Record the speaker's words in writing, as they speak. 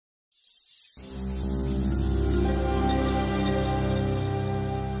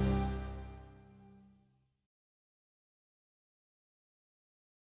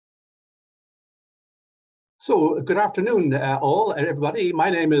So, good afternoon, everybody. My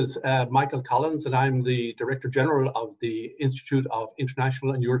name is Michael Collins, and I'm the Director General of the Institute of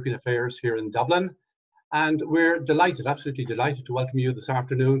International and European Affairs here in Dublin. And we're delighted, absolutely delighted to welcome you this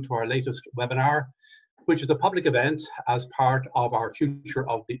afternoon to our latest webinar, which is a public event as part of our Future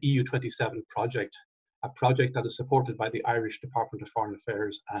of the EU27 Project, a project that is supported by the Irish Department of Foreign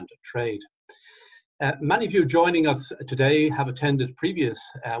Affairs and Trade. Many of you joining us today have attended previous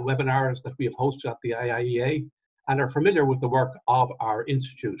webinars that we have hosted at the IIEA and are familiar with the work of our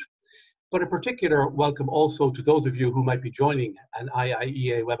institute. But a particular welcome also to those of you who might be joining an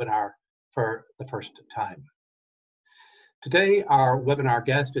IIEA webinar for the first time. Today, our webinar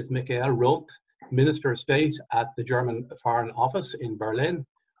guest is Michael Roth, Minister of State at the German Foreign Office in Berlin,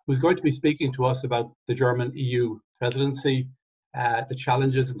 who's going to be speaking to us about the German EU presidency, the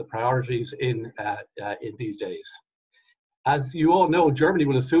challenges and the priorities in these days. As you all know, Germany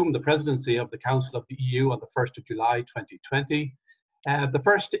will assume the presidency of the Council of the EU on the 1st of July 2020, the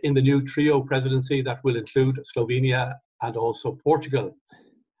first in the new Trio Presidency that will include Slovenia and also Portugal.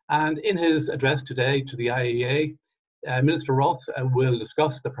 And in his address today to the IIEA, Minister Roth will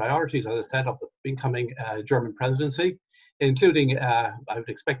discuss the priorities, as I said, of the incoming German presidency, including, I would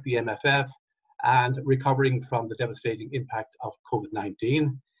expect, the MFF, and recovering from the devastating impact of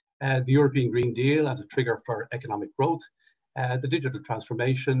COVID-19, the European Green Deal as a trigger for economic growth, the digital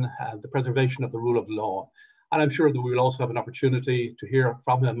transformation, the preservation of the rule of law. And I'm sure that we will also have an opportunity to hear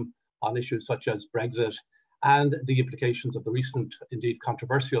from him on issues such as Brexit and the implications of the recent, indeed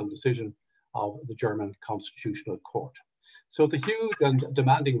controversial decision of the German Constitutional Court. So the huge and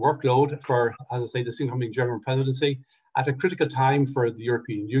demanding workload for, as I say, this incoming German presidency at a critical time for the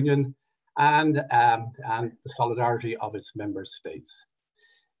European Union and the solidarity of its member states.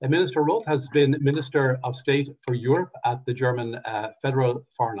 Minister Roth has been Minister of State for Europe at the German Federal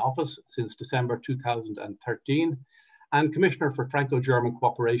Foreign Office since December 2013 and Commissioner for Franco-German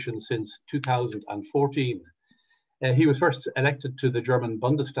Cooperation since 2014. He was first elected to the German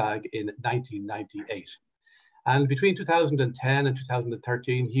Bundestag in 1998. And between 2010 and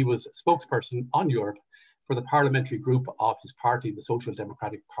 2013, he was spokesperson on Europe for the parliamentary group of his party, the Social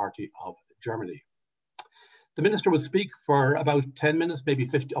Democratic Party of Germany. The Minister will speak for about 10 minutes, maybe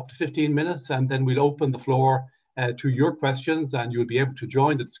up to 15 minutes, and then we'll open the floor to your questions, and you'll be able to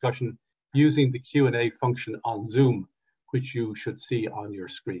join the discussion using the Q&A function on Zoom, which you should see on your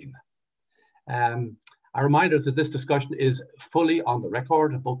screen. A reminder that this discussion is fully on the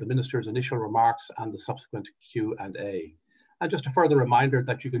record, both the Minister's initial remarks and the subsequent Q&A. And just a further reminder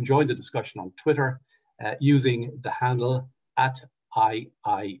that you can join the discussion on Twitter using the handle @IIEA.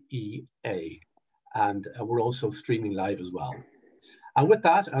 And we're also streaming live as well. And with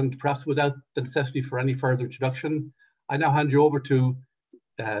that, and perhaps without the necessity for any further introduction, I now hand you over to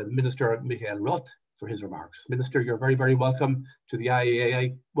Minister Michael Roth for his remarks. Minister, you're very, very welcome to the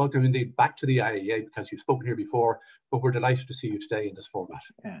IIEA. Welcome indeed back to the IIEA, because you've spoken here before, but we're delighted to see you today in this format.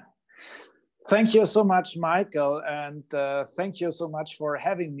 Yeah. Thank you so much, Michael, and thank you so much for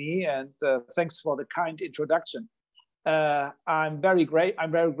having me, and thanks for the kind introduction. I'm very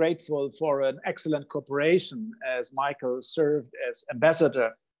grateful for an excellent cooperation, as Michael served as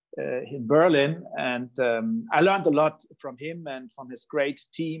ambassador in Berlin, and I learned a lot from him and from his great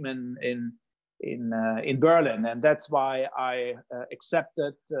team in Berlin, and that's why I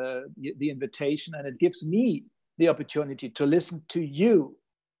accepted the invitation, and it gives me the opportunity to listen to you.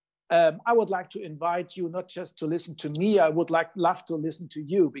 I would like to invite you not just to listen to me, I would love to listen to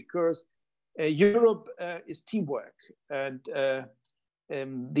you, because Europe is teamwork, and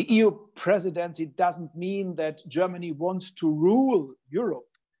the EU presidency doesn't mean that Germany wants to rule Europe.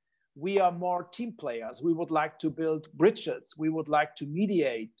 We are more team players. We would like to build bridges. We would like to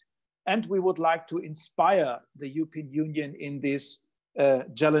mediate, and we would like to inspire the European Union in these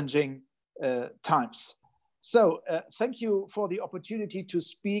challenging times. So thank you for the opportunity to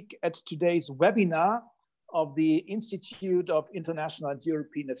speak at today's webinar of the Institute of International and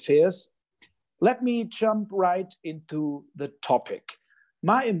European Affairs. Let me jump right into the topic.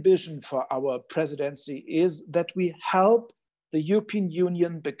 My ambition for our presidency is that we help the European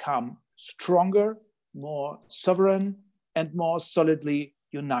Union become stronger, more sovereign, and more solidly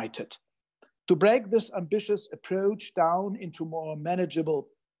united. To break this ambitious approach down into more manageable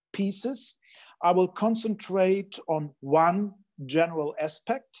pieces, I will concentrate on one general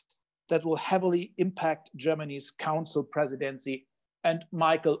aspect that will heavily impact Germany's Council presidency, and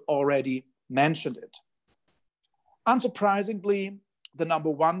Michael already mentioned it. Unsurprisingly, the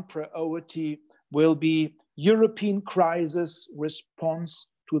 #1 priority will be European crisis response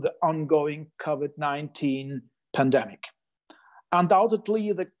to the ongoing COVID-19 pandemic.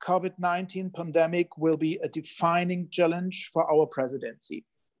 Undoubtedly, the COVID-19 pandemic will be a defining challenge for our presidency.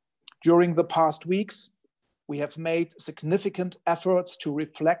 During the past weeks, we have made significant efforts to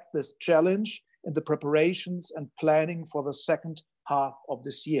reflect this challenge in the preparations and planning for the second half of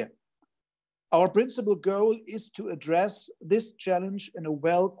this year. Our principal goal is to address this challenge in a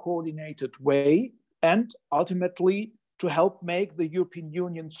well-coordinated way and ultimately to help make the European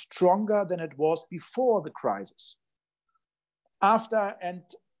Union stronger than it was before the crisis.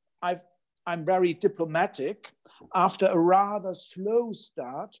 I'm very diplomatic, after a rather slow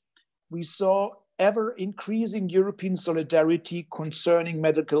start, we saw ever increasing European solidarity concerning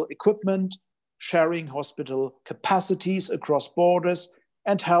medical equipment, sharing hospital capacities across borders,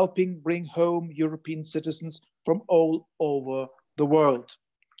 and helping bring home European citizens from all over the world.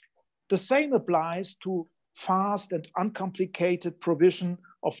 The same applies to fast and uncomplicated provision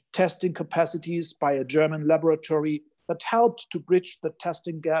of testing capacities by a German laboratory that helped to bridge the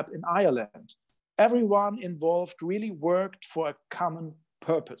testing gap in Ireland. Everyone involved really worked for a common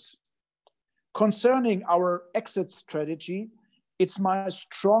purpose. Concerning our exit strategy, it's my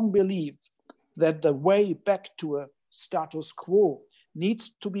strong belief that the way back to a status quo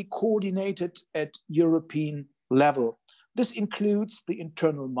needs to be coordinated at European level. This includes the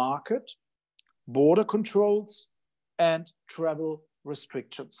internal market, border controls, and travel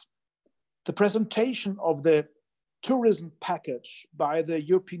restrictions. The presentation of the tourism package by the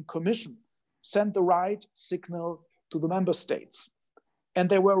European Commission sent the right signal to the member states. And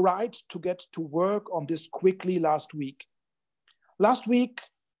they were right to get to work on this quickly last week. Last week,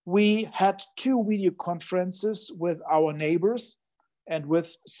 we had 2 video conferences with our neighbors and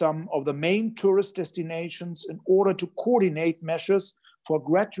with some of the main tourist destinations in order to coordinate measures for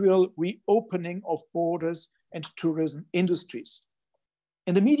gradual reopening of borders and tourism industries.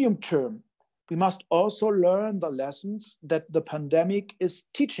 In the medium term, we must also learn the lessons that the pandemic is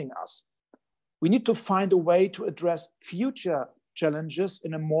teaching us. We need to find a way to address future challenges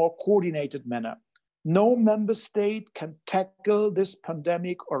in a more coordinated manner. No member state can tackle this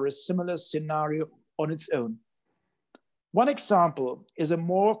pandemic or a similar scenario on its own. One example is a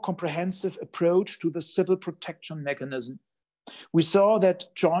more comprehensive approach to the civil protection mechanism. We saw that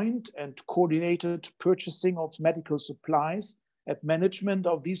joint and coordinated purchasing of medical supplies and management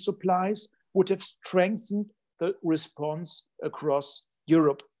of these supplies would have strengthened the response across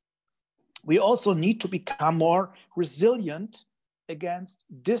Europe. We also need to become more resilient against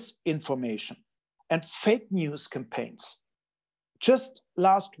disinformation and fake news campaigns. Just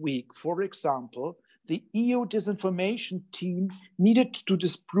last week, for example, the EU disinformation team needed to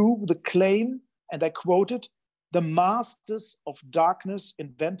disprove the claim, and I quoted, "The masters of darkness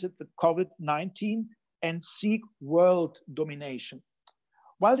invented the COVID-19 and seek world domination."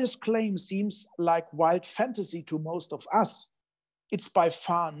 While this claim seems like wild fantasy to most of us, it's by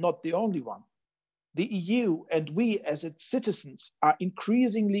far not the only one. The EU and we as its citizens are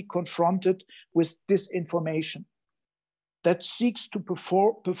increasingly confronted with disinformation that seeks to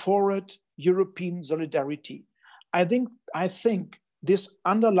perforate European solidarity. I think this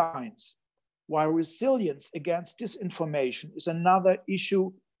underlines why resilience against disinformation is another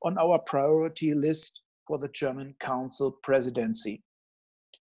issue on our priority list for the German Council presidency.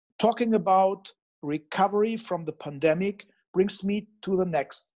 Talking about recovery from the pandemic brings me to the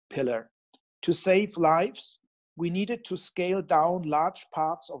next pillar. To save lives, we needed to scale down large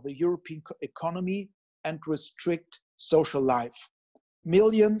parts of the European economy and restrict social life.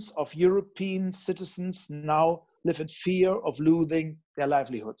 Millions of European citizens now live in fear of losing their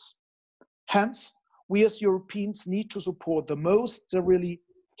livelihoods. Hence, we as Europeans need to support the most severely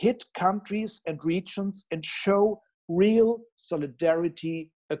hit countries and regions and show real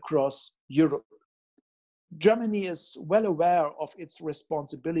solidarity across Europe. Germany is well aware of its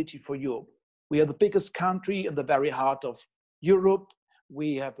responsibility for Europe. We are the biggest country in the very heart of Europe.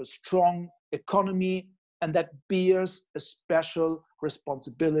 We have a strong economy, and that bears a special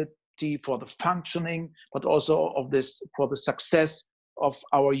responsibility for the functioning, but also for the success of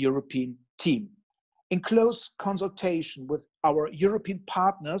our European team. In close consultation with our European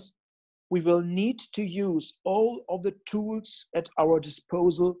partners, we will need to use all of the tools at our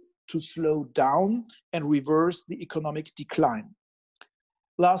disposal to slow down and reverse the economic decline.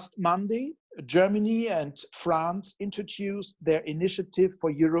 Last Monday, Germany and France introduced their initiative for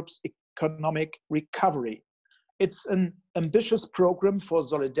Europe's economic recovery. It's an ambitious program for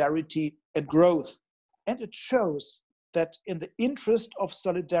solidarity and growth, and it shows that in the interest of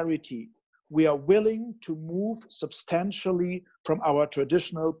solidarity, we are willing to move substantially from our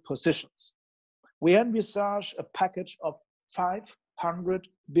traditional positions. We envisage a package of 500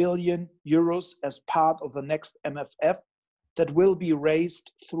 billion euros as part of the next MFF, that will be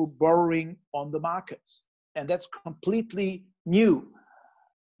raised through borrowing on the markets. And that's completely new.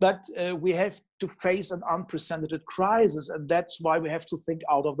 But we have to face an unprecedented crisis, and that's why we have to think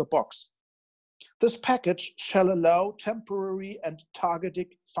out of the box. This package shall allow temporary and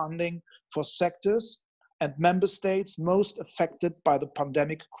targeted funding for sectors and member states most affected by the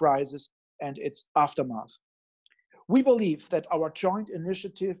pandemic crisis and its aftermath. We believe that our joint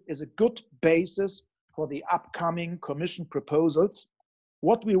initiative is a good basis for the upcoming Commission proposals.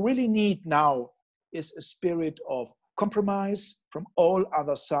 What we really need now is a spirit of compromise from all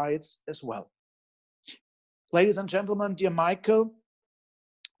other sides as well. Ladies and gentlemen, dear Michael,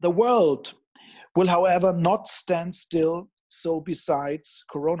 the world will, however, not stand still. So besides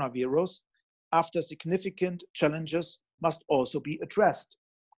coronavirus, after significant challenges must also be addressed: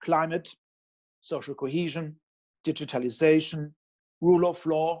 climate, social cohesion, digitalization, rule of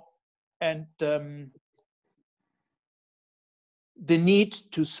law, and the need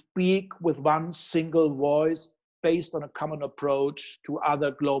to speak with one single voice based on a common approach to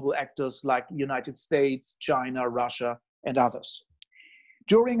other global actors like the United States, China, Russia, and others.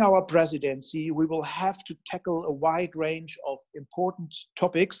 During our presidency, we will have to tackle a wide range of important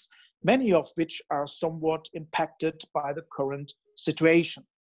topics, many of which are somewhat impacted by the current situation.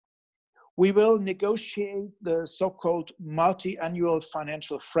 We will negotiate the so-called multi-annual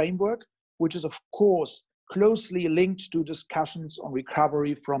financial framework, which is of course closely linked to discussions on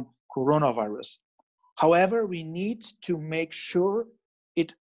recovery from coronavirus. However, we need to make sure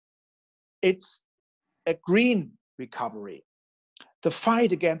it's a green recovery. The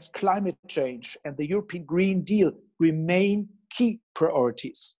fight against climate change and the European Green Deal remain key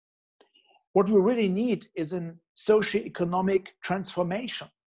priorities. What we really need is a socio-economic transformation.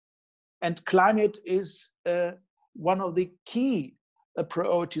 And climate is one of the key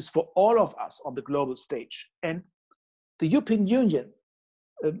priorities for all of us on the global stage. And the European Union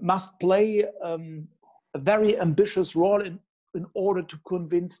must play a very ambitious role in order to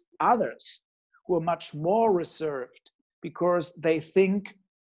convince others who are much more reserved because they think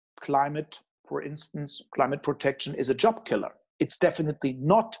climate, for instance, climate protection is a job killer. It's definitely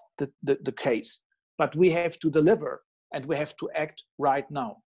not the case, but we have to deliver and we have to act right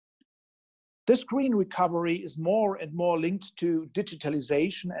now. This green recovery is more and more linked to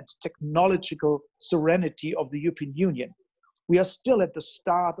digitalization and technological sovereignty of the European Union. We are still at the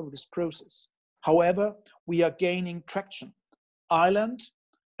start of this process. However, we are gaining traction. Ireland,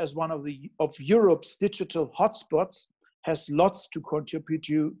 as one of Europe's digital hotspots, has lots to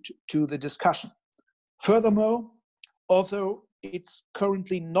contribute to the discussion. Furthermore, although it's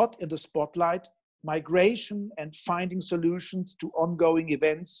currently not in the spotlight, migration and finding solutions to ongoing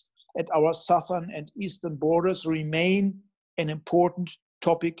events at our southern and eastern borders remain an important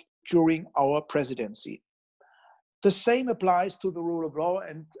topic during our presidency. The same applies to the rule of law,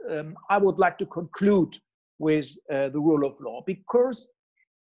 and I would like to conclude with the rule of law because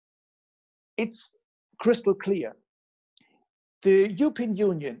it's crystal clear. The European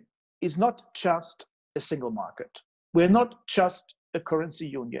Union is not just a single market. We're not just a currency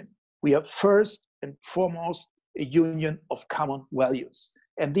union. We are first and foremost a union of common values.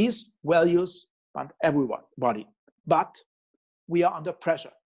 And these values bond everybody. But we are under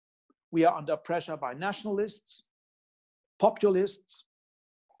pressure. We are under pressure by nationalists, populists,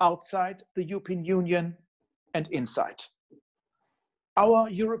 outside the European Union and inside. Our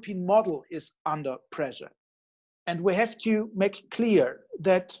European model is under pressure. And we have to make clear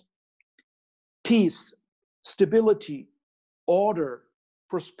that peace, stability, order,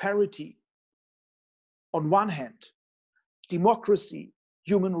 prosperity, on one hand, democracy,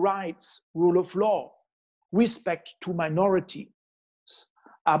 human rights, rule of law, respect to minorities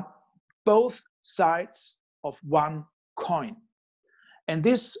are both sides of one coin. And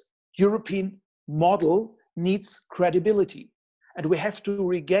this European model needs credibility. And we have to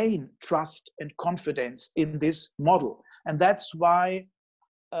regain trust and confidence in this model. And that's why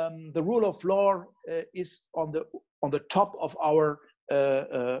the rule of law is on the top of our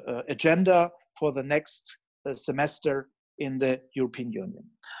agenda for the next semester in the European Union.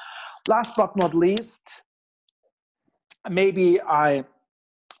 Last but not least, maybe I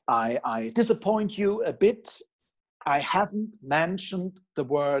disappoint you a bit. I haven't mentioned the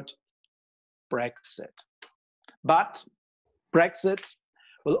word Brexit, but Brexit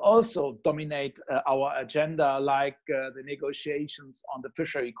will also dominate our agenda, like the negotiations on the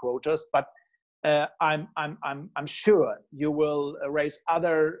fishery quotas. But I'm sure you will raise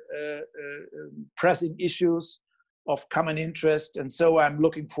other pressing issues of common interest, and so I'm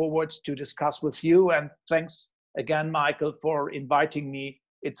looking forward to discuss with you. And thanks again, Michael, for inviting me.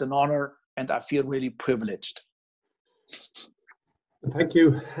 It's an honor, and I feel really privileged. Thank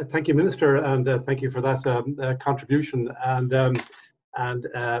you, Minister, and thank you for that contribution and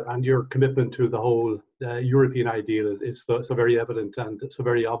your commitment to the whole European ideal is so very evident and so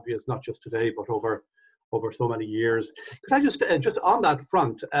very obvious, not just today, but over so many years. Could I just on that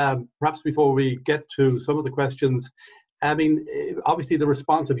front, perhaps before we get to some of the questions, I mean, obviously the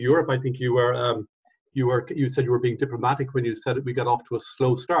response of Europe, I think you said you were being diplomatic when you said we got off to a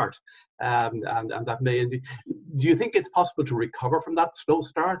slow start, and that may. Do you think it's possible to recover from that slow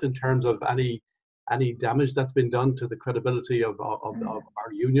start in terms of any damage that's been done to the credibility of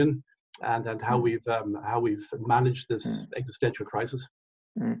our union and how we've managed this existential crisis?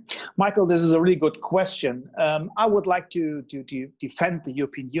 Michael, this is a really good question. I would like to defend the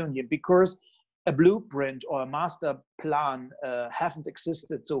European Union because a blueprint or a master plan haven't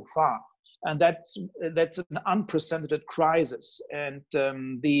existed so far. And that's an unprecedented crisis, and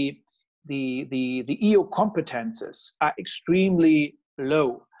the EU competences are extremely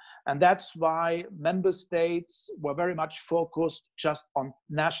low, and that's why member states were very much focused just on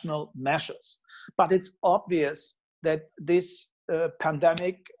national measures. But it's obvious that this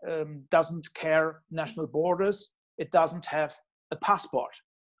pandemic doesn't care national borders; it doesn't have a passport,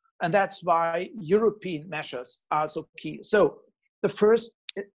 and that's why European measures are so key. So the first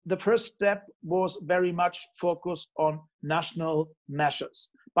step was very much focused on national measures,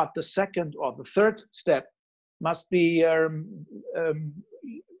 but the second or the third step must be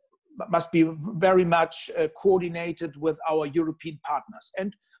very much coordinated with our European partners.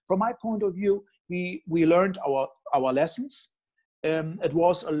 And from my point of view, we learned our lessons. It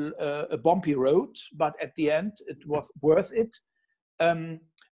was a bumpy road, but at the end it was worth it. And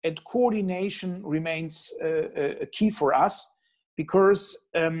coordination remains a key for us, because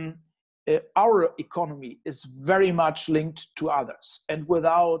our economy is very much linked to others, and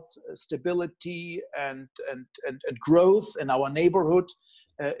without stability and growth in our neighborhood,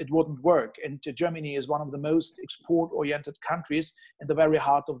 it wouldn't work. And Germany is one of the most export-oriented countries in the very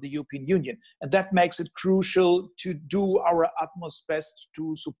heart of the European Union, and that makes it crucial to do our utmost best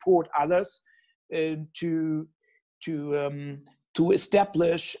to support others, to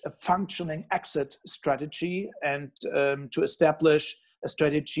establish a functioning exit strategy and to establish a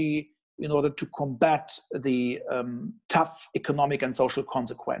strategy in order to combat the tough economic and social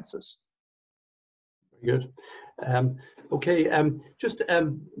consequences. Very good. Okay,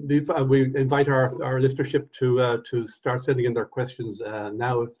 we invite our listenership to start sending in their questions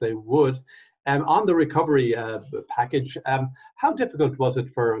now, if they would. On the recovery package, how difficult was it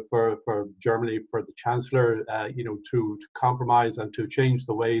for Germany, for the Chancellor, to compromise and to change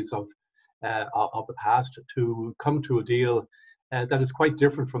the ways of the past, to come to a deal that is quite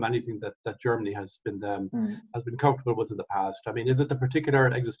different from anything that Germany has been comfortable with in the past? I mean, is it the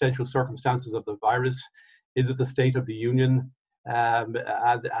particular existential circumstances of the virus? Is it the state of the union? And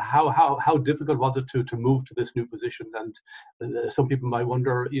how difficult was it to move to this new position? And some people might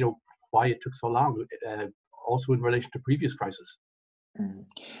wonder, why it took so long, also in relation to previous crises.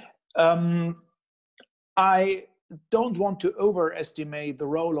 I don't want to overestimate the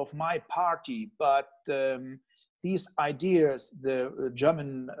role of my party, but these ideas, the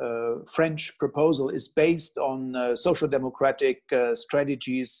German-French proposal is based on social democratic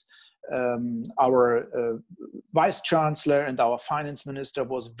strategies. Our vice chancellor and our finance minister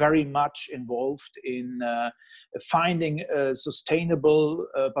was very much involved in finding a sustainable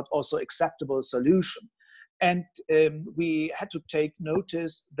but also acceptable solution. And we had to take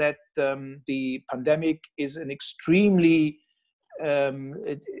notice that the pandemic is an extremely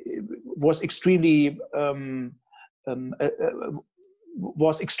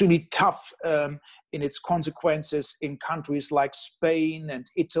was extremely tough in its consequences in countries like Spain and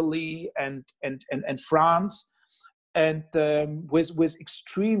Italy and France, and with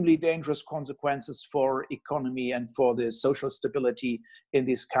extremely dangerous consequences for economy and for the social stability in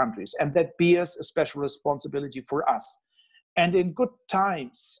these countries. And that bears a special responsibility for us. And in good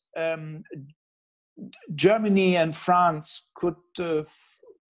times, Germany and France could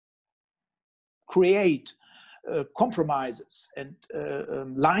create compromises and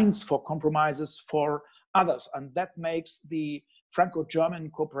lines for compromises for others. And that makes the Franco-German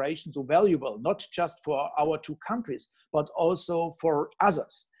cooperation so valuable, not just for our two countries, but also for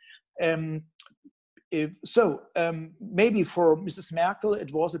others. Maybe for Mrs. Merkel,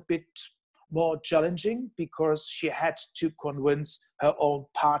 it was a bit more challenging because she had to convince her own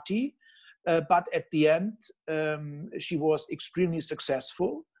party. But at the end, she was extremely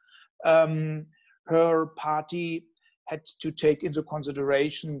successful. Her party had to take into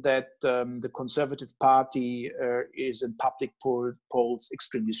consideration that the Conservative Party is in public polls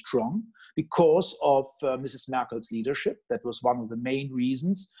extremely strong because of Mrs. Merkel's leadership. That was one of the main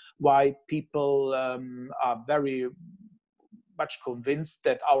reasons why people are very much convinced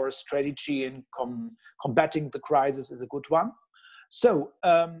that our strategy in combating the crisis is a good one. So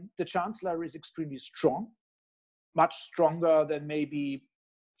the Chancellor is extremely strong, much stronger than maybe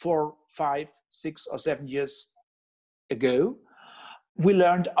 4, 5, 6, or 7 years ago. We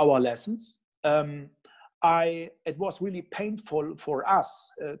learned our lessons. It was really painful for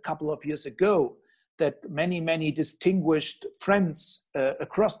us a couple of years ago that many distinguished friends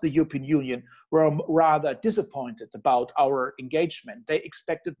across the European Union were rather disappointed about our engagement. They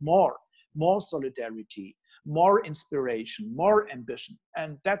expected more solidarity, more inspiration, more ambition.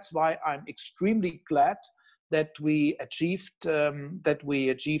 And that's why I'm extremely glad that we achieved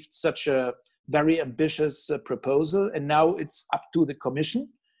such a very ambitious proposal, and now it's up to the Commission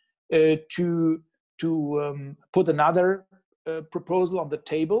to put another proposal on the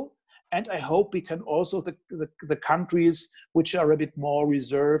table. And I hope we can also the countries which are a bit more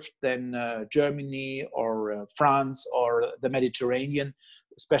reserved than Germany or France or the Mediterranean,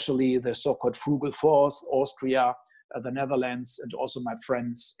 especially the so-called frugal fours, Austria, the Netherlands, and also my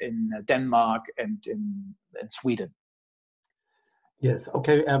friends in Denmark and in Sweden. Yes,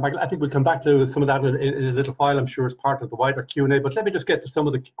 okay, Michael, I think we'll come back to some of that in a little while, I'm sure, as part of the wider Q&A, but let me just get to some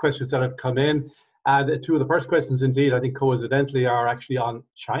of the questions that have come in. And two of the first questions, indeed, I think coincidentally, are actually on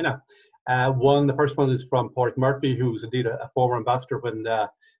China. The first one is from Padraig Murphy, who's indeed a former ambassador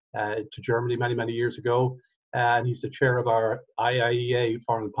to Germany many years ago. And he's the chair of our IIEA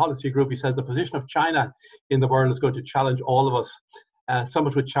Foreign Policy Group. He says the position of China in the world is going to challenge all of us.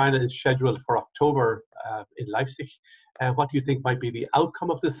 Summit with China is scheduled for October in Leipzig. What do you think might be the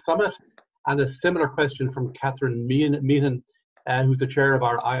outcome of this summit? And a similar question from Catherine Meehan, who's the chair of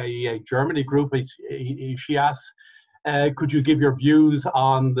our IIEA Germany group. She asks, could you give your views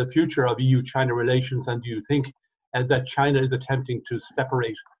on the future of EU-China relations, and do you think that China is attempting to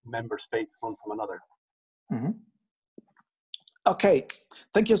separate member states one from another? Mm-hmm. Okay,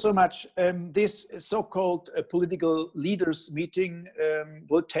 thank you so much. This so-called political leaders meeting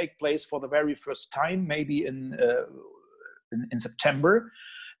will take place for the very first time, maybe in September,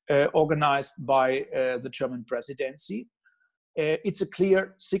 organized by the German Presidency. It's a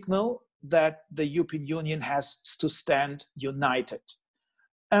clear signal that the European Union has to stand united.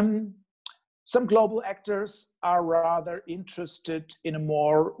 Some global actors are rather interested in a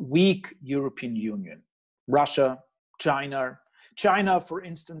more weak European Union. Russia, China. China, for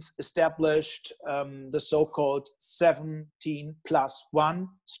instance, established the so-called 17+1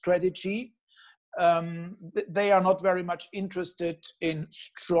 strategy. They are not very much interested in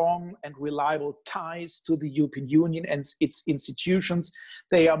strong and reliable ties to the European Union and its institutions.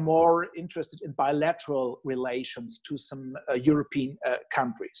 They are more interested in bilateral relations to some European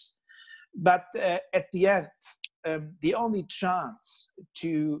countries. But at the end, the only chance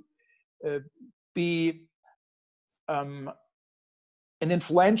to be an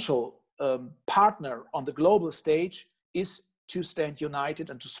influential partner on the global stage is to stand united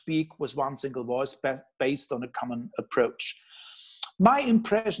and to speak with one single voice based on a common approach. My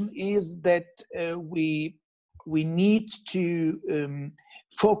impression is that we need to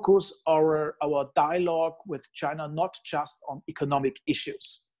focus our dialogue with China not just on economic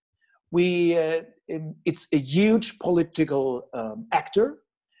issues. It's a huge political actor,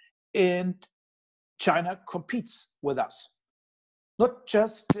 and China competes with us. Not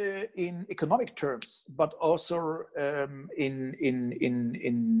just in economic terms, but also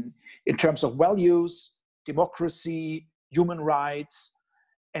in terms of values, democracy, human rights,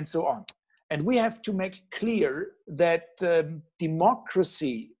 and so on. And we have to make clear that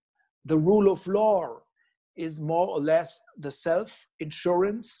democracy, the rule of law, is more or less the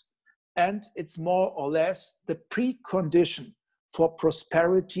self-insurance, and it's more or less the precondition for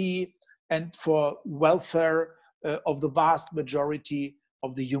prosperity and for welfare of the vast majority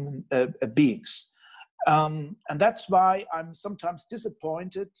of the human beings. And that's why I'm sometimes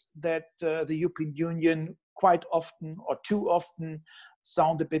disappointed that the European Union quite often or too often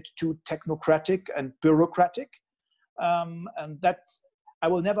sound a bit too technocratic and bureaucratic. And that I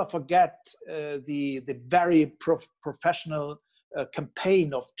will never forget the very professional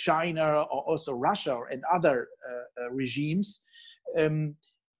campaign of China or also Russia and other regimes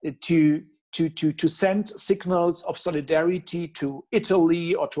to send signals of solidarity to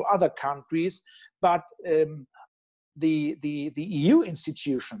Italy or to other countries, but the EU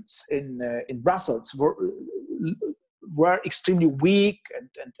institutions in Brussels were extremely weak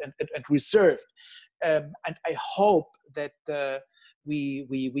and reserved, And I hope that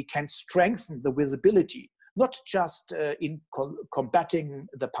we can strengthen the visibility, not just in combating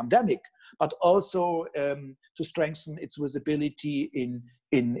the pandemic, but also to strengthen its visibility in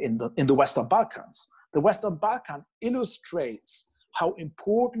the Western Balkans. The Western Balkan illustrates how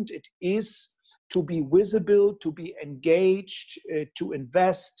important it is to be visible, to be engaged, to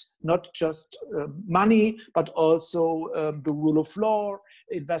invest not just money, but also the rule of law,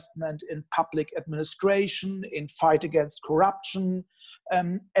 investment in public administration, in fight against corruption.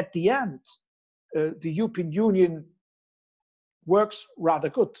 At the end, the European Union works rather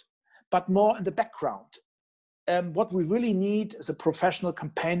good, but more in the background. What we really need is a professional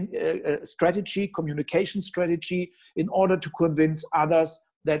campaign strategy, communication strategy, in order to convince others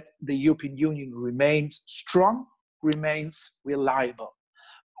that the European Union remains strong, remains reliable.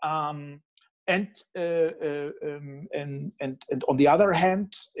 And on the other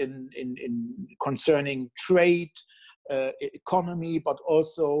hand, in concerning trade, economy, but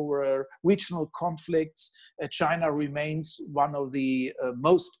also regional conflicts, China remains one of the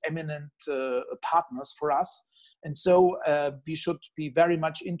most eminent partners for us. And so we should be very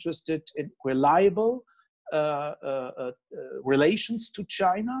much interested in reliable relations to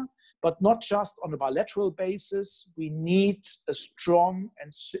China, but not just on a bilateral basis. We need a strong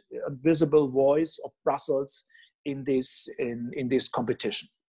and visible voice of Brussels in this competition.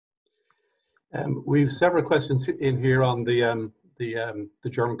 We've several questions in here on the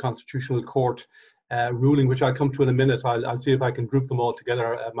German Constitutional Court ruling, which I'll come to in a minute. I'll see if I can group them all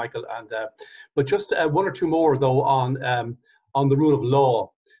together, Michael. But just one or two more though on the rule of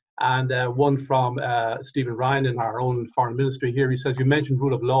law, and one from Stephen Ryan in our own foreign ministry here. He says, you mentioned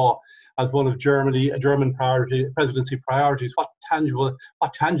rule of law as one of German presidency priorities. What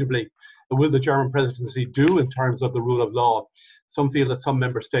tangibly will the German presidency do in terms of the rule of law? Some feel that some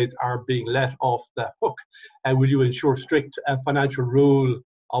member states are being let off the hook. Will you ensure strict financial rule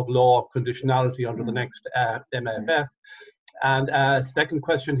of law conditionality under the next MFF? And second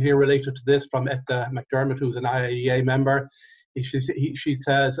question here related to this from Etta McDermott, who's an IIEA member. She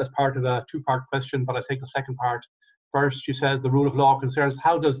says, as part of a two-part question, but I take the second part first. She says, the rule of law concerns,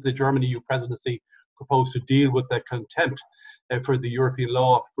 how does the German EU presidency propose to deal with the contempt for European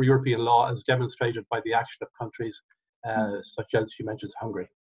law as demonstrated by the action of countries such as she mentions Hungary?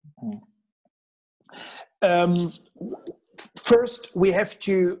 First, we have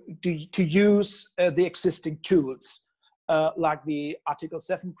to use the existing tools, like the Article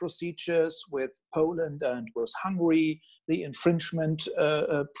 7 procedures with Poland and with Hungary, the infringement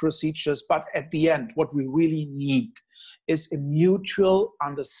procedures. But at the end, what we really need is a mutual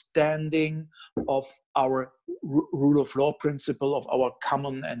understanding of our rule of law principle, of our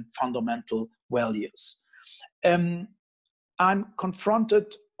common and fundamental values. I'm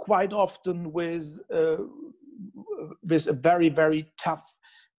confronted quite often with a very, very tough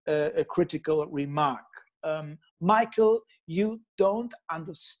critical remark. Michael, you don't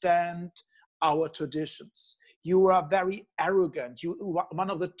understand our traditions. You are very arrogant. You are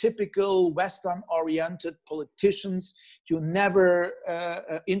one of the typical Western-oriented politicians. You're never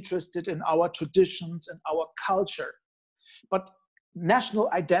interested in our traditions and our culture. But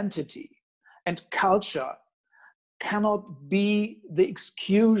national identity and culture cannot be the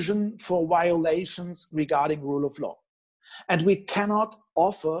excuse for violations regarding rule of law. And we cannot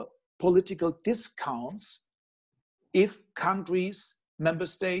offer political discounts if countries, member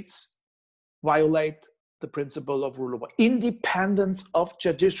states, violate the principle of rule of law. Independence of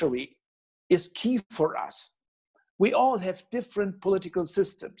judiciary is key for us. We all have different political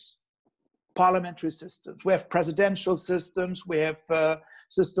systems, parliamentary systems. We have presidential systems. We have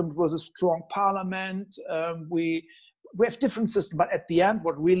systems with a strong parliament. We have different systems, but at the end,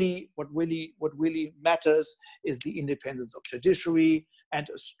 what really matters is the independence of judiciary and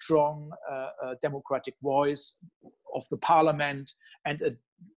a strong democratic voice of the parliament and a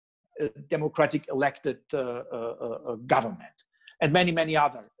democratic elected government, and many, many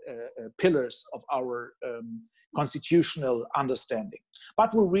other pillars of our constitutional understanding.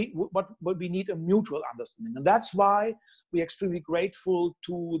 But we need a mutual understanding. And that's why we're extremely grateful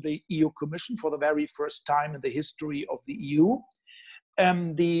to the EU Commission for the very first time in the history of the EU.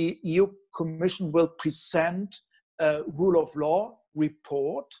 The EU Commission will present a rule of law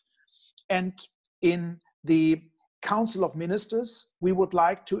report. And in the Council of Ministers, we would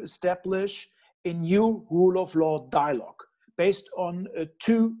like to establish a new rule of law dialogue based on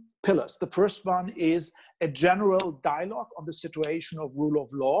two pillars. The first one is a general dialogue on the situation of rule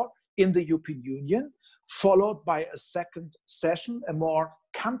of law in the European Union, followed by a second session, a more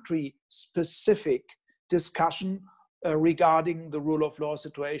country-specific discussion regarding the rule of law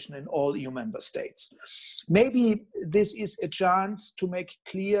situation in all EU member states. Maybe this is a chance to make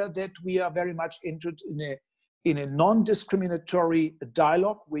clear that we are very much interested in a non-discriminatory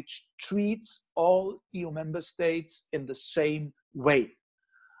dialogue which treats all EU member states in the same way.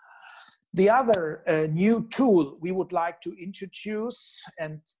 The other new tool we would like to introduce,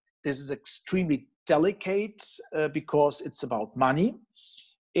 and this is extremely delicate because it's about money,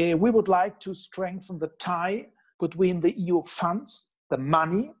 we would like to strengthen the tie between the EU funds, the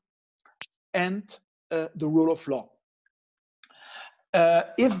money, and the rule of law.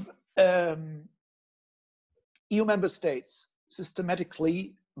 If EU member states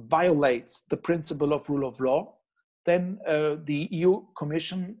systematically violates the principle of rule of law, then the EU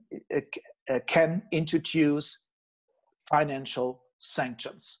Commission can introduce financial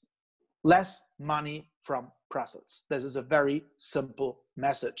sanctions. Less money from Brussels. This is a very simple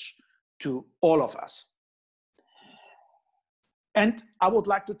message to all of us. And I would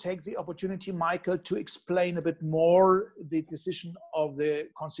like to take the opportunity, Michael, to explain a bit more the decision of the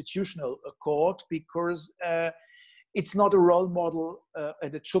Constitutional Court, because it's not a role model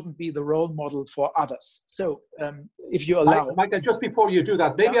and it shouldn't be the role model for others. So if you allow. Michael, just before you do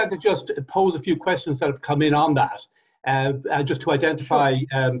that, maybe I could just pose a few questions that have come in on that. Just to identify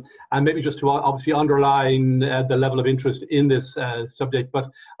and maybe just to obviously underline the level of interest in this subject. But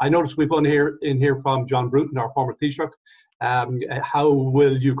I noticed we've one here from John Bruton, our former Taoiseach. How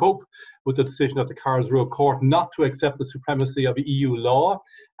will you cope with the decision of the Karlsruhe Court not to accept the supremacy of EU law?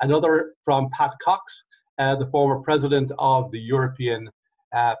 Another from Pat Cox, the former president of the European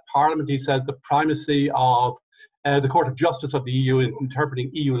Parliament. He says the primacy of the Court of Justice of the EU in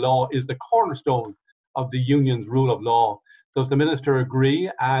interpreting EU law is the cornerstone of the Union's rule of law. Does the Minister agree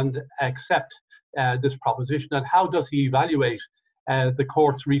and accept this proposition? And how does he evaluate the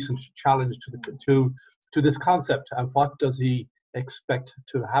Court's recent challenge to this concept? And what does he expect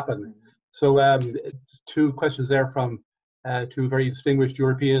to happen? So it's two questions there from two very distinguished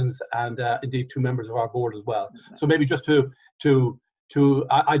Europeans and indeed two members of our board as well. So maybe just to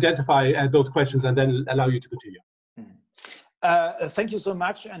identify those questions and then allow you to continue. Thank you so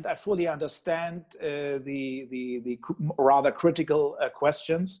much, and I fully understand the rather critical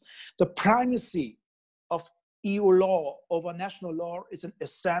questions. The primacy of EU law over national law is an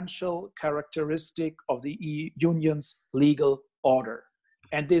essential characteristic of the Union's legal order,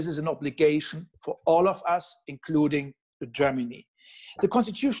 and this is an obligation for all of us, including Germany. The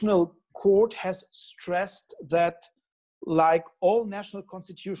Constitutional Court has stressed that, like all national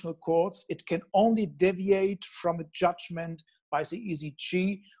constitutional courts, it can only deviate from a judgment by the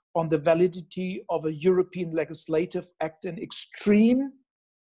ECJ on the validity of a European legislative act in extreme,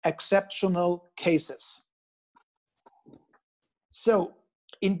 exceptional cases. So,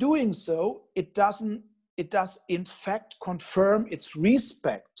 in doing so, it does in fact confirm its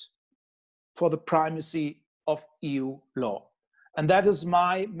respect for the primacy of EU law. And that is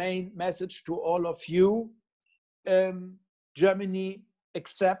my main message to all of you. Germany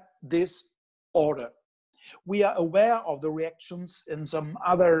accept this order. We are aware of the reactions in some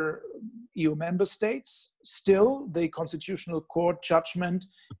other EU member states. Still, the Constitutional Court judgment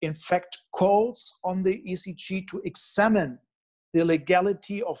in fact calls on the ECJ to examine the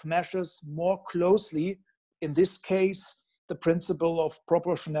legality of measures more closely, in this case, the principle of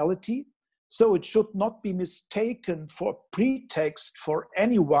proportionality. So it should not be mistaken for pretext for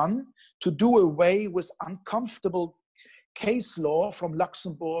anyone to do away with uncomfortable case law from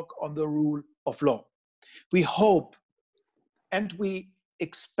Luxembourg on the rule of law. We hope and we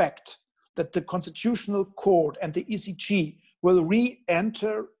expect that the Constitutional Court and the ECJ will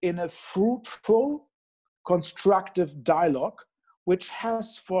re-enter in a fruitful, constructive dialogue, which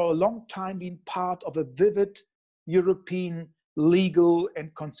has for a long time been part of a vivid European legal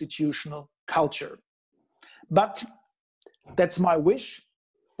and constitutional culture. But that's my wish,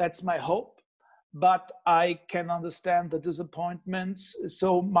 that's my hope, but I can understand the disappointments.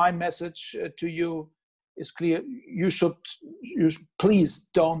 So my message to you is clear. You please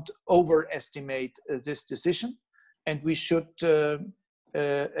don't overestimate this decision, and we should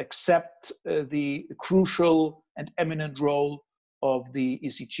accept the crucial and eminent role of the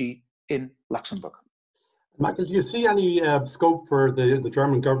ECJ in Luxembourg. Michael, do you see any scope for the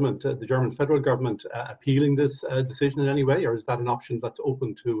German government, the German federal government, appealing this decision in any way, or is that an option that's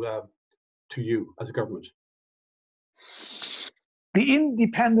open to you as a government? The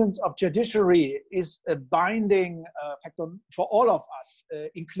independence of judiciary is a binding factor for all of us,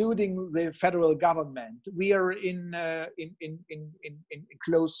 including the federal government. We are in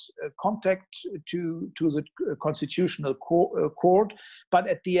close contact to the constitutional court, but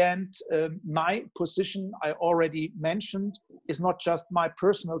at the end, my position, I already mentioned, is not just my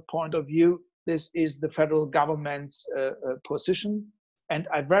personal point of view. This is the federal government's position, and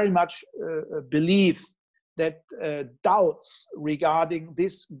I very much believe that doubts regarding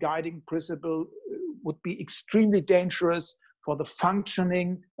this guiding principle would be extremely dangerous for the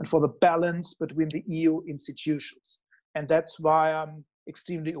functioning and for the balance between the EU institutions. And that's why I'm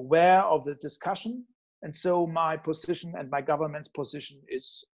extremely aware of the discussion. And so my position and my government's position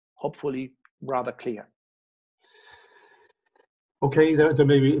is hopefully rather clear. Okay, there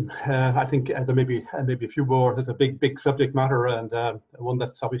may be, I think there may be maybe a few more. There's a big subject matter, and one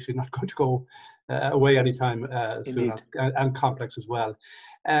that's obviously not going to go away anytime soon, and complex as well.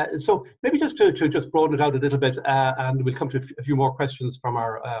 So maybe just to just broaden it out a little bit, and we'll come to a few more questions from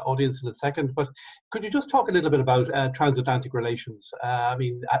our audience in a second, but could you just talk a little bit about transatlantic relations, I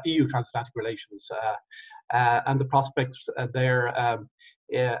mean EU transatlantic relations, and the prospects there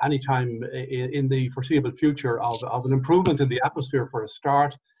anytime in the foreseeable future of an improvement in the atmosphere for a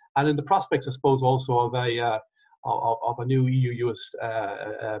start, and in the prospects, I suppose, also of a new EU-US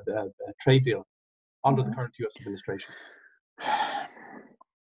trade deal under the current US administration?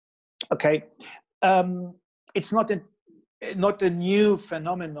 Okay, it's not a new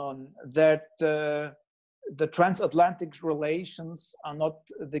phenomenon that the transatlantic relations are not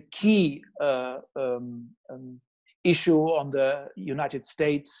the key issue on the United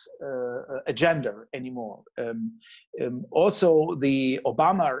States agenda anymore. Also, the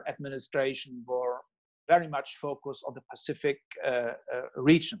Obama administration were very much focused on the Pacific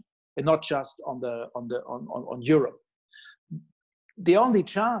region, and not just on Europe. The only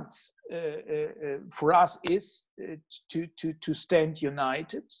chance for us is to stand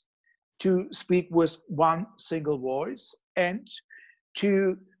united, to speak with one single voice, and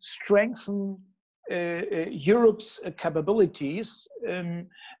to strengthen Europe's capabilities, and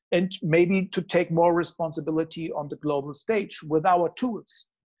maybe to take more responsibility on the global stage with our tools,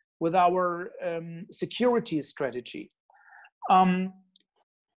 with our security strategy.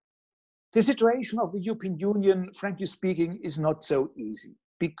 The situation of the European Union, frankly speaking, is not so easy,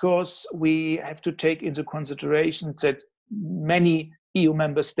 because we have to take into consideration that many EU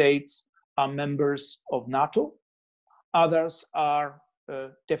member states are members of NATO. Others are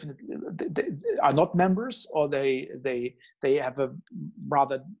definitely they are not members, or they have a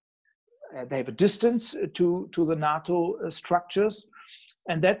distance to the NATO structures,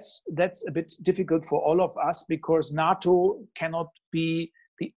 and that's a bit difficult for all of us, because NATO cannot be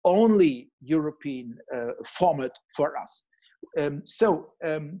the only European format for us. So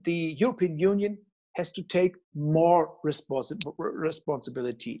the European Union has to take more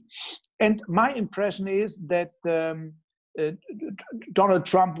responsibility. And my impression is that Donald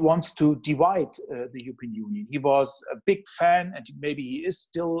Trump wants to divide the European Union. He was a big fan, and maybe he is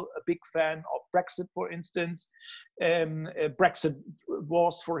still a big fan of Brexit, for instance. Brexit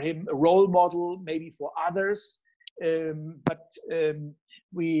was for him a role model, maybe for others. But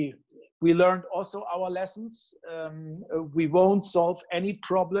we learned also our lessons. We won't solve any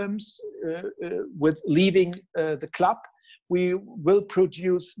problems with leaving the club. We will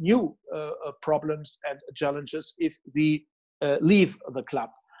produce new problems and challenges if we leave the club.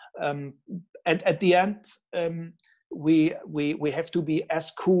 And at the end, we have to be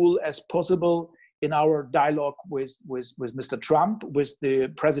as cool as possible in our dialogue with Mr. Trump, with the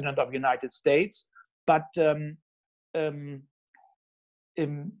President of the United States. But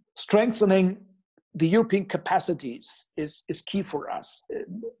strengthening the European capacities is key for us.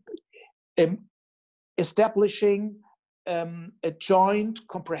 Establishing a joint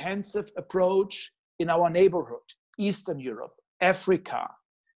comprehensive approach in our neighborhood, Eastern Europe, Africa,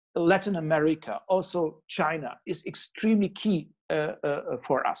 Latin America, also China, is extremely key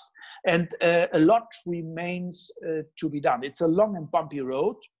for us. And a lot remains to be done. It's a long and bumpy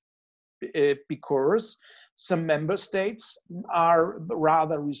road, because some member states are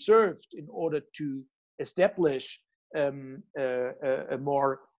rather reserved in order to establish a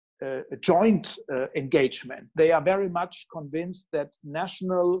more joint engagement. They are very much convinced that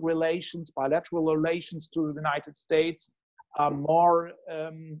national relations, bilateral relations to the United States are more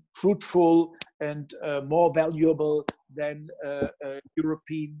fruitful and more valuable than a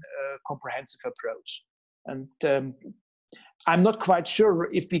European comprehensive approach. And I'm not quite sure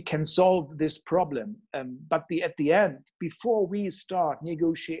if we can solve this problem, but at the end, before we start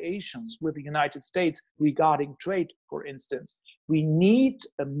negotiations with the United States regarding trade, for instance, we need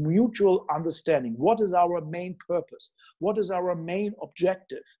a mutual understanding. What is our main purpose? What is our main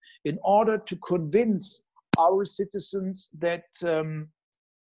objective in order to convince our citizens that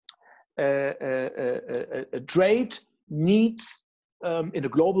trade needs, in a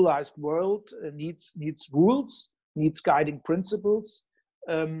globalized world, needs rules, needs guiding principles,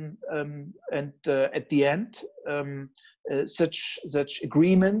 and at the end, such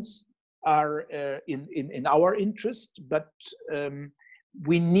agreements are in our interest, but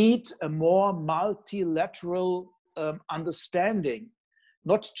we need a more multilateral understanding,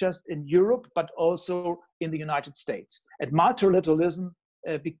 not just in Europe, but also in the United States. And multilateralism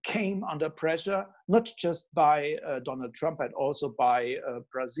became under pressure, not just by Donald Trump, but also by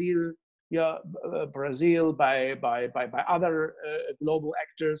Brazil, by other global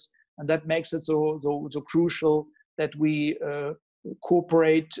actors, and that makes it so crucial that we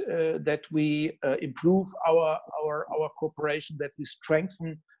cooperate, that we improve our cooperation, that we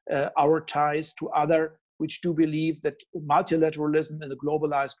strengthen our ties to other, which do believe that multilateralism in the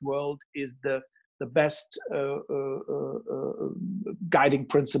globalized world is the best guiding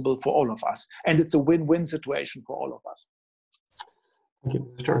principle for all of us, and it's a win-win situation for all of us. Thank you,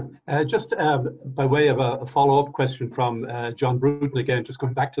 Mr. Just by way of a follow-up question from John Bruton again, just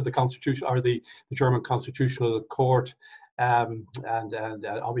going back to the Constitution or the German Constitutional Court, and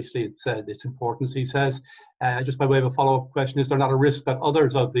obviously its importance. He says, just by way of a follow-up question, is there not a risk that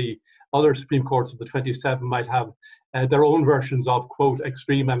others of the other Supreme Courts of the 27 might have their own versions of, quote,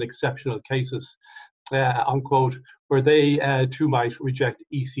 extreme and exceptional cases, unquote, where they too might reject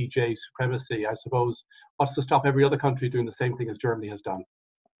ECJ supremacy? I suppose, what's to stop every other country doing the same thing as Germany has done?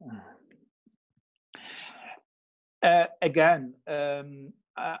 Again,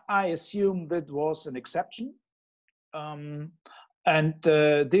 I assume that was an exception. And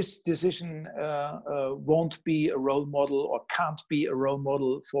this decision won't be a role model, or can't be a role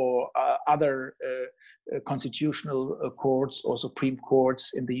model for other constitutional courts or Supreme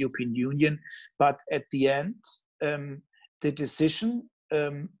Courts in the European Union. But at the end, the decision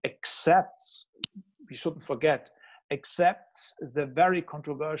accepts, we shouldn't forget, accepts the very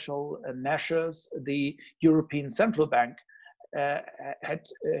controversial measures the European Central Bank had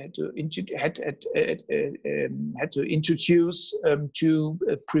to introduce to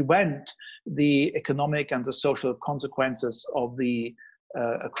prevent the economic and the social consequences of the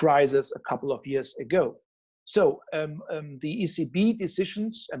crisis a couple of years ago. So the ECB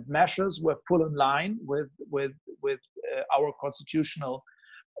decisions and measures were full in line with our constitutional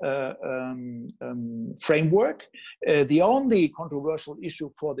framework. The only controversial issue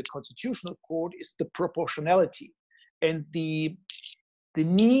for the Constitutional Court is the proportionality and the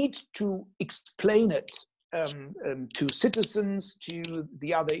need to explain it to citizens, to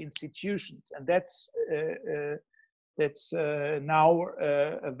the other institutions, and that's now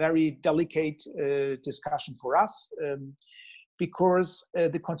a very delicate discussion for us, because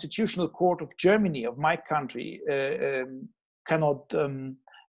the Constitutional Court of Germany, of my country, cannot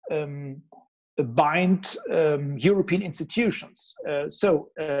bind European institutions.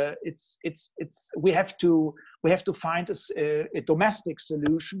 So we have to find a domestic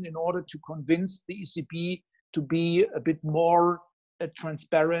solution in order to convince the ECB to be a bit more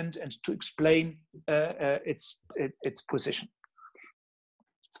transparent and to explain its position.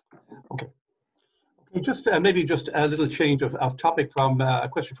 Okay. Just maybe just a little change of topic from a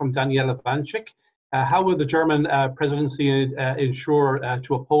question from Daniela Vanchik. How will the German presidency ensure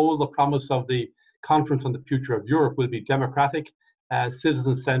to uphold the promise of the Conference on the Future of Europe will be democratic,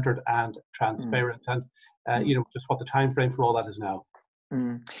 citizen-centered and transparent? And just what the time frame for all that is now.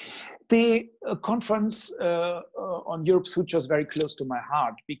 The conference on Europe's future is very close to my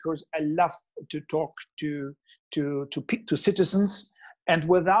heart, because I love to talk to citizens, and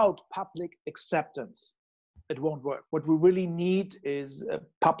without public acceptance, it won't work. What we really need is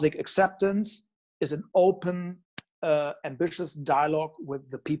public acceptance, is an open, ambitious dialogue with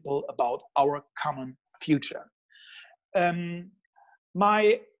the people about our common future.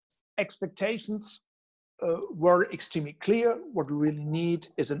 My expectations were extremely clear. What we really need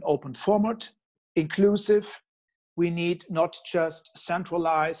is an open format, inclusive. We need not just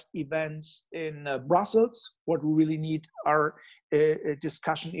centralized events in Brussels. What we really need are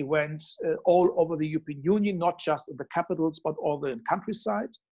discussion events all over the European Union, not just in the capitals, but all in the countryside.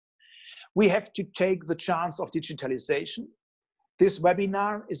 We have to take the chance of digitalization. This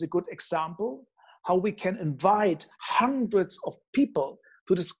webinar is a good example how we can invite hundreds of people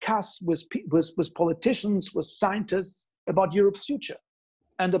to discuss with politicians, with scientists, about Europe's future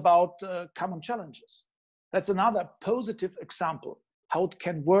and about common challenges. That's another positive example how it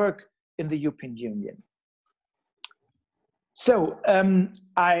can work in the European Union. So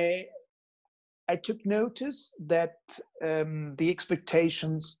I took notice that the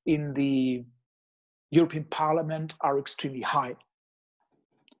expectations in the European Parliament are extremely high.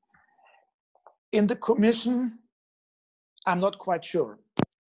 In the Commission, I'm not quite sure.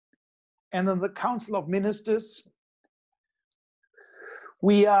 And in the Council of Ministers,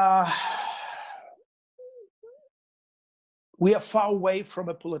 we are far away from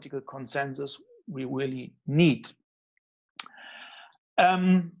a political consensus we really need.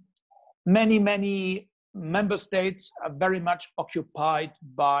 Many member states are very much occupied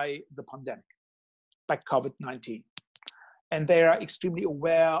by the pandemic, by COVID-19. And they are extremely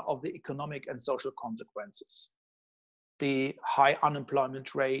aware of the economic and social consequences. The high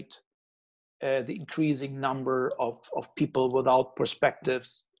unemployment rate, the increasing number of people without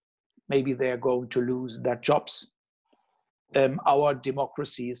perspectives, maybe they're going to lose their jobs. Our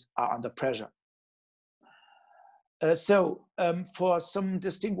democracies are under pressure. So for some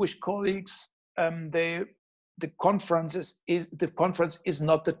distinguished colleagues, the conference is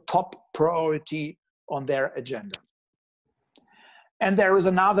not the top priority on their agenda. And there is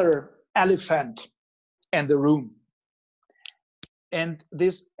another elephant in the room. And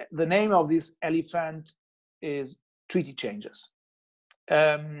the name of this elephant is treaty changes.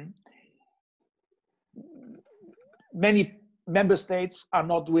 Many member states are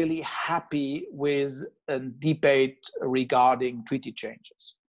not really happy with a debate regarding treaty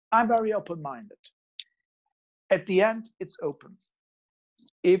changes. I'm very open-minded. At the end, it's open.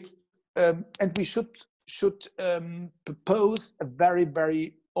 And we should propose a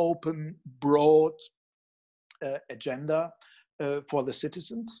very open, broad agenda for the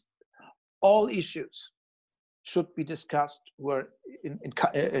citizens. All issues should be discussed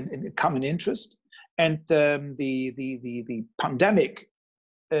in common interest. And the pandemic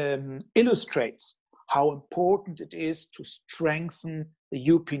illustrates how important it is to strengthen the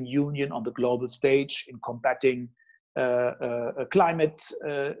European Union on the global stage in combating climate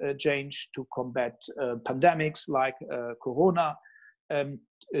change, to combat pandemics like Corona,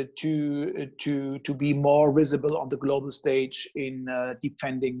 to be more visible on the global stage in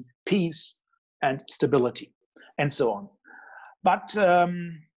defending peace and stability, and so on. But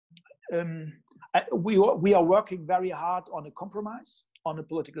we are working very hard on a compromise, on a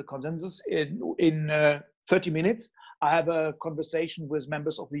political consensus. In 30 minutes, I have a conversation with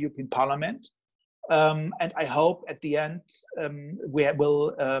members of the European Parliament. And I hope at the end we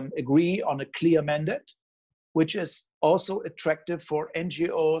will agree on a clear mandate, which is also attractive for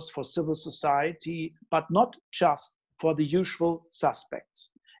NGOs, for civil society, but not just for the usual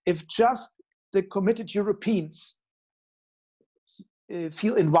suspects. If just the committed Europeans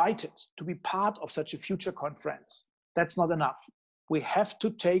feel invited to be part of such a future conference, that's not enough. We have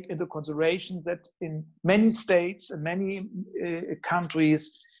to take into consideration that in many states and many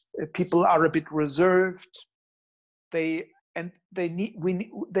countries, people are a bit reserved. They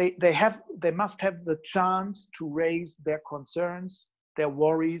must have the chance to raise their concerns, their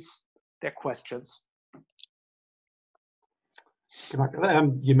worries, their questions.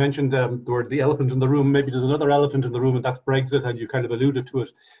 You mentioned the word the elephant in the room. Maybe there's another elephant in the room, and that's Brexit, and you kind of alluded to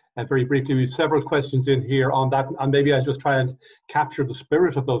it very briefly. We have several questions in here on that, and maybe I'll just try and capture the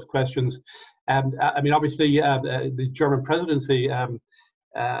spirit of those questions. I mean, obviously, the German presidency,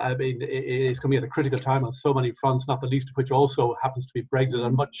 I mean, it's coming at a critical time on so many fronts, not the least of which also happens to be Brexit,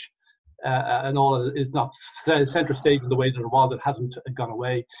 and much and all is not center stage in the way that it was. It hasn't gone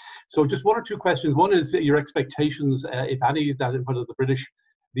away. So just one or two questions. One is your expectations, if any, that whether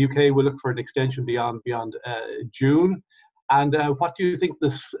the UK will look for an extension beyond June. And what do you think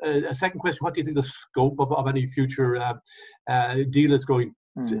this, second question, what do you think the scope of any future deal is going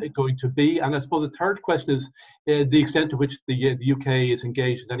to be? And I suppose the third question is the extent to which the UK is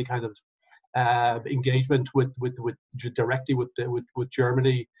engaged in any kind of engagement directly with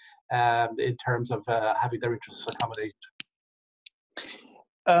Germany in terms of having their interests accommodated.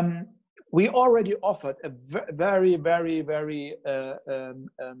 We already offered a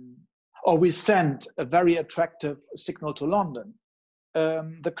or we sent a very attractive signal to London,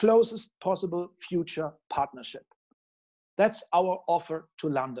 the closest possible future partnership. That's our offer to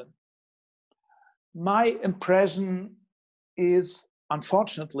London. My impression is,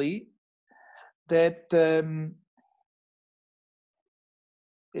 unfortunately, that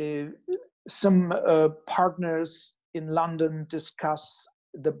some partners in London discuss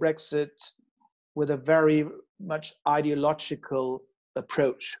the Brexit with a very much ideological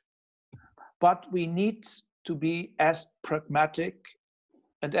approach. But we need to be as pragmatic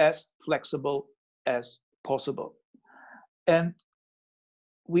and as flexible as possible. And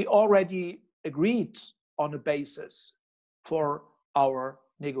we already agreed on a basis for our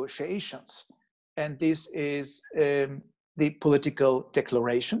negotiations. And this is the political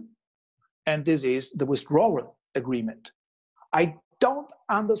declaration, and this is the withdrawal agreement. I don't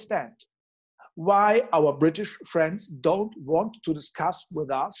understand why our British friends don't want to discuss with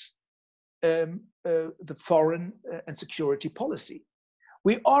us the foreign and security policy.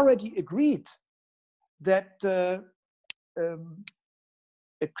 We already agreed that a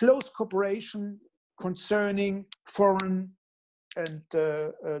close cooperation concerning foreign and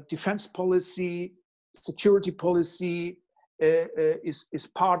defense policy, security policy is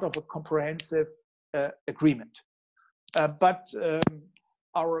part of a comprehensive agreement. But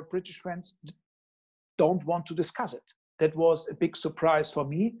our British friends don't want to discuss it. That was a big surprise for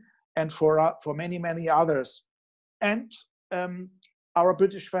me and for many, many others. And our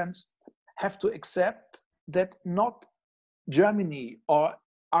British friends have to accept that not Germany or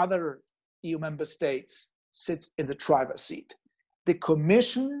other EU member states sits in the driver's seat. The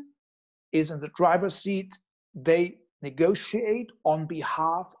Commission is in the driver's seat. They negotiate on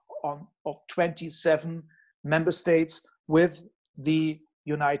behalf of 27 member states with the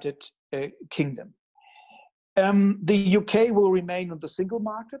United Kingdom. The UK will remain on the single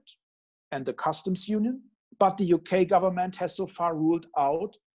market and the customs union, but the UK government has so far ruled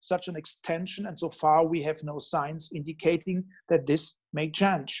out such an extension, and so far we have no signs indicating that this may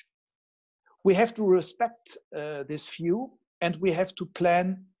change. We have to respect this view, and we have to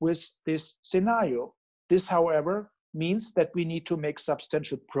plan with this scenario. This, however, means that we need to make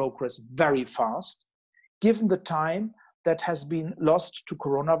substantial progress very fast. Given the time that has been lost to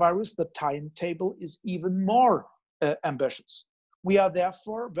coronavirus, the timetable is even more ambitious. We are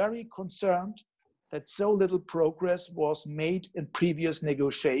therefore very concerned that so little progress was made in previous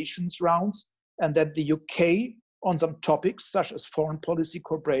negotiations rounds, and that the UK on some topics such as foreign policy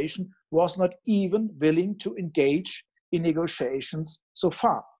cooperation was not even willing to engage in negotiations so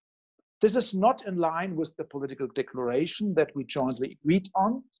far. This is not in line with the political declaration that we jointly agreed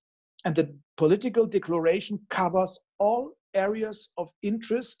on, and the political declaration covers all areas of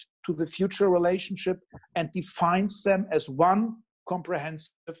interest to the future relationship and defines them as one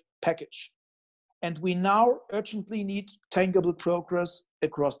comprehensive package. And we now urgently need tangible progress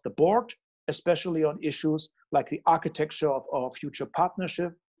across the board, especially on issues like the architecture of our future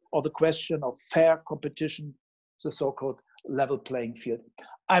partnership or the question of fair competition, the so-called level playing field.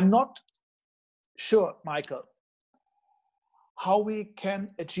 I'm not sure, Michael, how we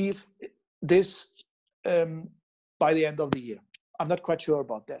can achieve this by the end of the year. I'm not quite sure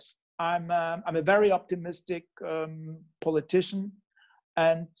about this. I'm a very optimistic politician,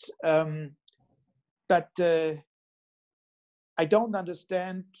 and but I don't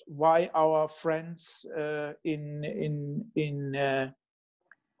understand why our friends in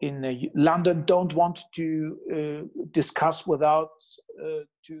London don't want to discuss without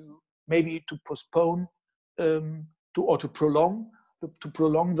maybe to postpone or to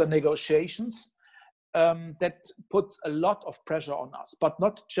prolong the negotiations. That puts a lot of pressure on us, but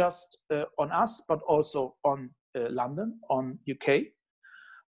not just on us, but also on London, on UK.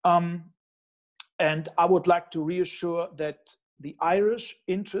 And I would like to reassure that the Irish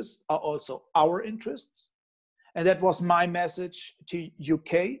interests are also our interests. And that was my message to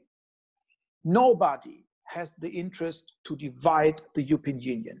UK. Nobody has the interest to divide the European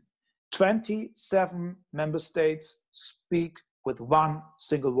Union. 27 member states speak with one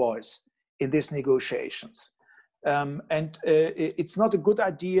single voice in these negotiations. It's not a good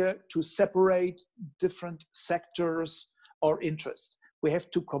idea to separate different sectors or interests. We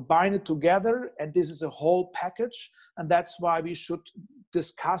have to combine it together, and this is a whole package, and that's why we should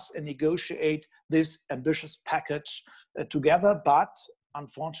discuss and negotiate this ambitious package together. But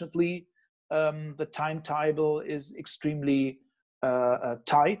unfortunately, the timetable is extremely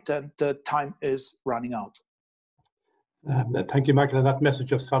tight, and time is running out. Thank you, Michael. And that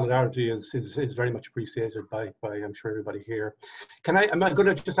message of solidarity is very much appreciated by I'm sure everybody here. I'm going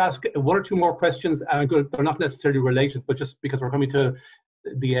to just ask one or two more questions. They're not necessarily related, but just because we're coming to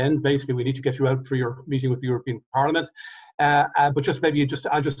the end, basically, we need to get you out for your meeting with the European Parliament. But just maybe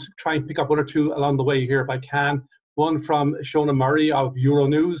I'll just try and pick up one or two along the way here if I can. One from Shona Murray of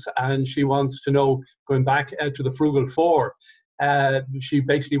Euronews, and she wants to know, going back to the Frugal Four, she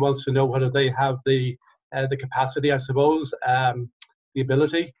basically wants to know whether they have the capacity, I suppose, the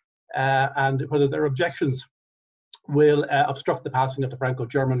ability, and whether their objections will obstruct the passing of the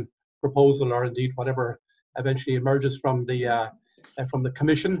Franco-German proposal, or indeed whatever eventually emerges from the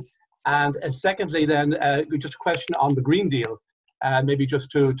Commission. And secondly, then, just a question on the Green Deal, maybe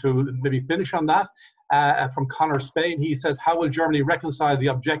just to maybe finish on that, from Connor Spain. He says, how will Germany reconcile the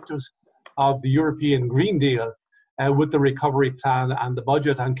objectives of the European Green Deal with the recovery plan and the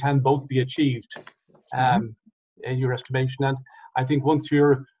budget, and can both be achieved, in your estimation? And I think once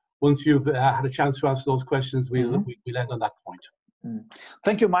you've had a chance to answer those questions, we'll end on that point.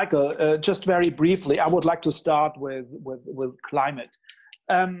 Thank you, Michael. Just very briefly, I would like to start with climate.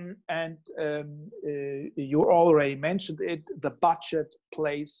 You already mentioned it, the budget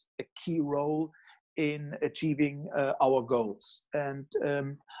plays a key role in achieving our goals. And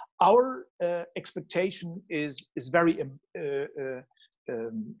our expectation is very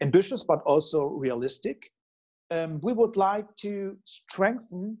ambitious, but also realistic. We would like to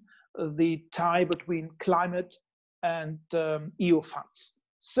strengthen the tie between climate and EU funds.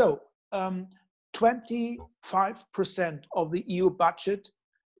 So 25% of the EU budget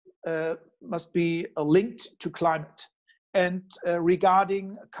must be linked to climate. And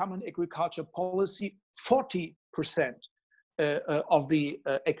regarding common agriculture policy, 40% of the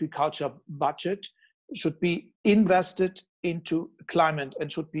agriculture budget should be invested into climate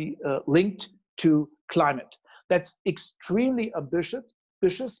and should be linked to climate. That's extremely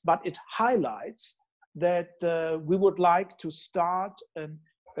ambitious, but it highlights that we would like to start a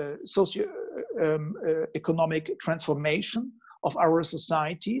socio-economic transformation of our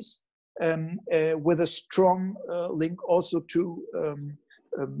societies, with a strong link also to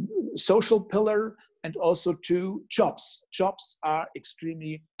social pillar and also to jobs. Jobs are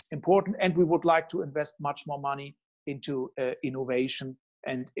extremely important, and we would like to invest much more money into innovation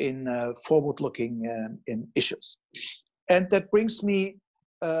and in forward-looking issues. And that brings me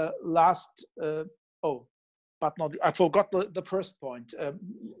last. But not. I forgot the first point. It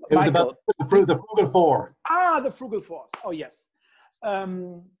was about the frugal four. The frugal fours. Oh yes.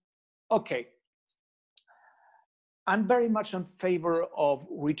 Okay. I'm very much in favor of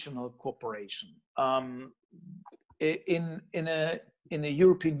regional cooperation. In a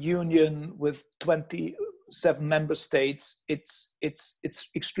European Union with 27 member states, it's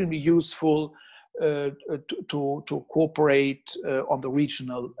extremely useful to cooperate on the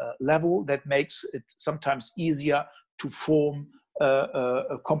regional level. That makes it sometimes easier to form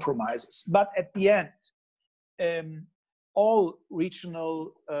compromises. But at the end, all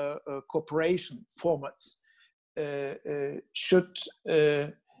regional cooperation formats should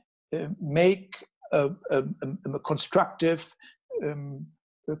make a constructive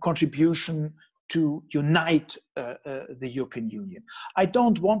contribution to unite the European Union. I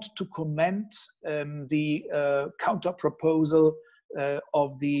don't want to comment the counter proposal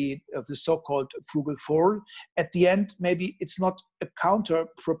of the so-called frugal four. At the end, maybe it's not a counter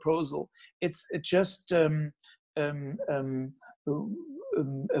proposal. It's just a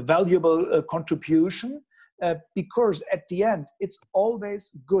valuable contribution, because at the end, it's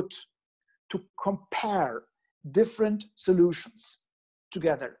always good to compare different solutions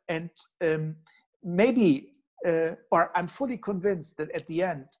together. And maybe, or I'm fully convinced that at the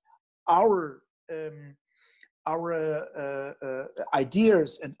end, our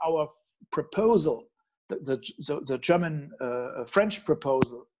ideas and our proposal, the German French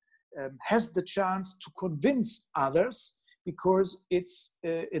proposal, has the chance to convince others, because it's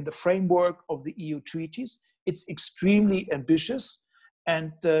in the framework of the EU treaties. It's extremely ambitious,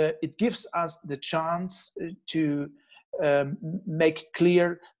 and it gives us the chance to make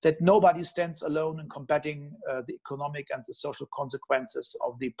clear that nobody stands alone in combating the economic and the social consequences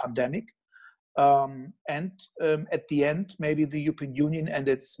of the pandemic. And at the end, maybe the European Union and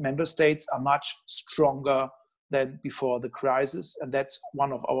its member states are much stronger than before the crisis. And that's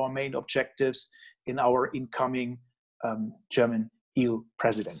one of our main objectives in our incoming German EU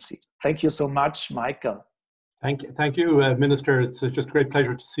presidency. Thank you so much, Michael. Thank you, Minister. It's just a great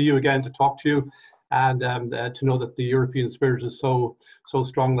pleasure to see you again, to talk to you, and to know that the European spirit is so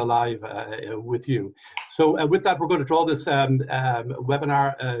strong and alive with you. So with that, we're going to draw this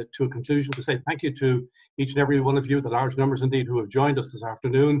webinar to a conclusion, to say thank you to each and every one of you, the large numbers indeed who have joined us this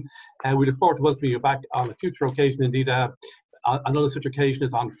afternoon. And we look forward to welcoming you back on a future occasion. Indeed, another such occasion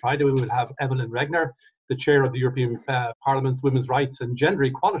is on Friday. We will have Evelyn Regner, the chair of the European Parliament's Women's Rights and Gender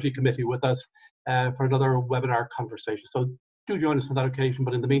Equality Committee, with us for another webinar conversation. So do join us on that occasion,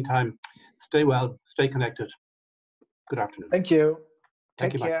 but in the meantime, stay well, stay connected. Good afternoon. Thank you.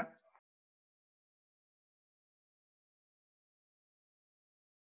 Take care.